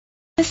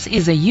This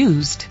is a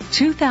used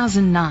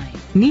 2009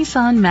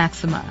 Nissan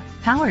Maxima,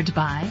 powered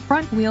by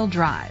front-wheel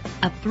drive,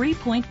 a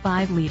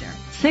 3.5-liter,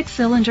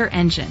 6-cylinder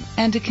engine,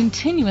 and a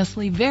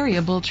continuously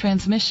variable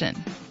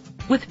transmission.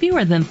 With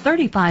fewer than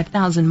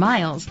 35,000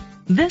 miles,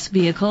 this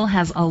vehicle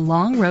has a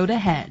long road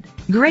ahead.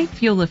 Great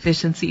fuel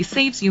efficiency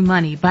saves you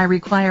money by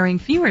requiring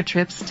fewer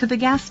trips to the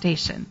gas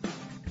station.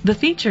 The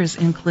features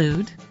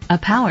include a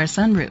power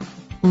sunroof,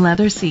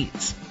 leather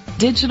seats,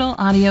 digital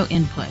audio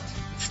input,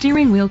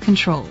 steering wheel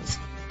controls,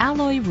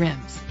 alloy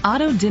rims,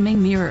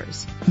 auto-dimming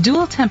mirrors,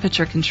 dual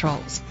temperature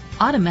controls,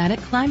 automatic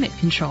climate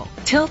control,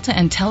 tilt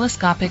and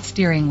telescopic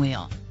steering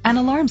wheel, an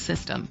alarm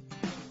system.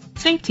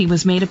 Safety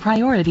was made a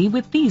priority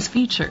with these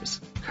features: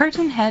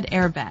 curtain head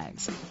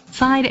airbags,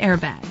 side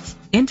airbags,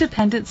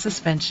 independent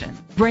suspension,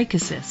 brake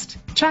assist,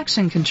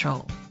 traction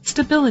control,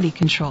 stability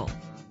control,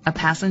 a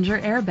passenger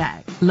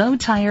airbag, low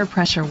tire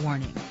pressure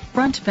warning,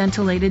 front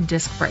ventilated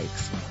disc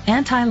brakes,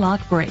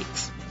 anti-lock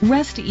brakes.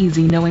 Rest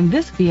easy knowing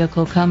this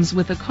vehicle comes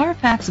with a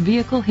Carfax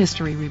Vehicle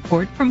History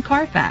Report from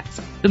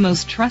Carfax, the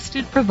most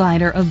trusted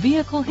provider of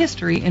vehicle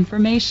history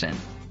information.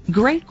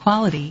 Great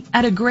quality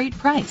at a great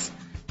price.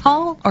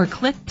 Call or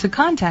click to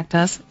contact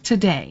us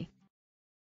today.